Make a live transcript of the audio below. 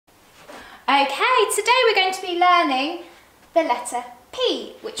Okay, today we're going to be learning the letter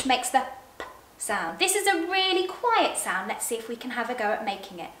P, which makes the P sound. This is a really quiet sound. Let's see if we can have a go at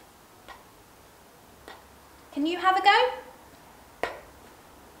making it. Can you have a go?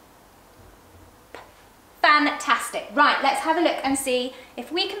 Fantastic. Right, let's have a look and see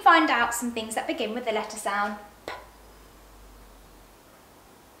if we can find out some things that begin with the letter sound P.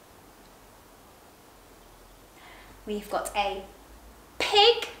 We've got a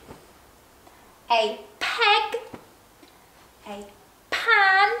pig, a peg, a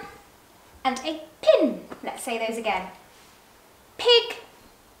pan, and a pin. Let's say those again. Pig,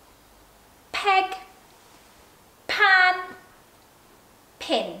 peg, pan,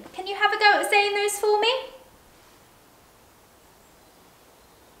 pin. Can you have a go at saying those for me?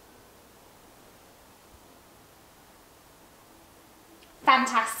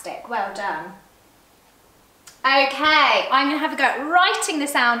 Fantastic, well done. Okay, I'm going to have a go at writing the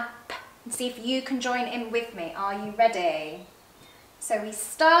sound P and see if you can join in with me. Are you ready? So we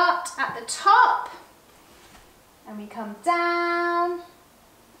start at the top and we come down,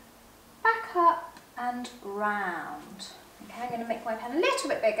 back up and round. Okay, I'm going to make my pen a little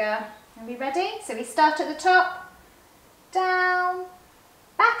bit bigger. Are we ready? So we start at the top, down,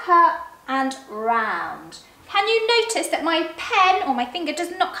 back up and round. Can you notice that my pen or my finger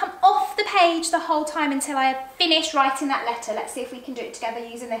does not come off the page the whole time until I have finished writing that letter? Let's see if we can do it together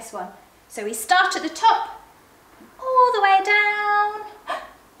using this one. So we start at the top, all the way down,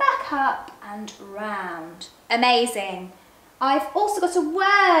 back up and round. Amazing. I've also got a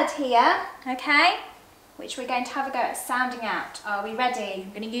word here, okay, which we're going to have a go at sounding out. Are we ready? I'm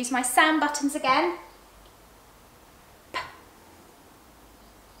going to use my sound buttons again. P,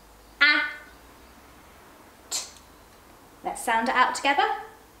 A, T. Let's sound it out together.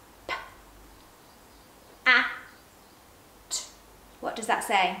 P, A, T. What does that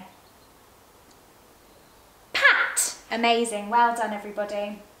say? Pat. Amazing. Well done,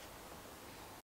 everybody.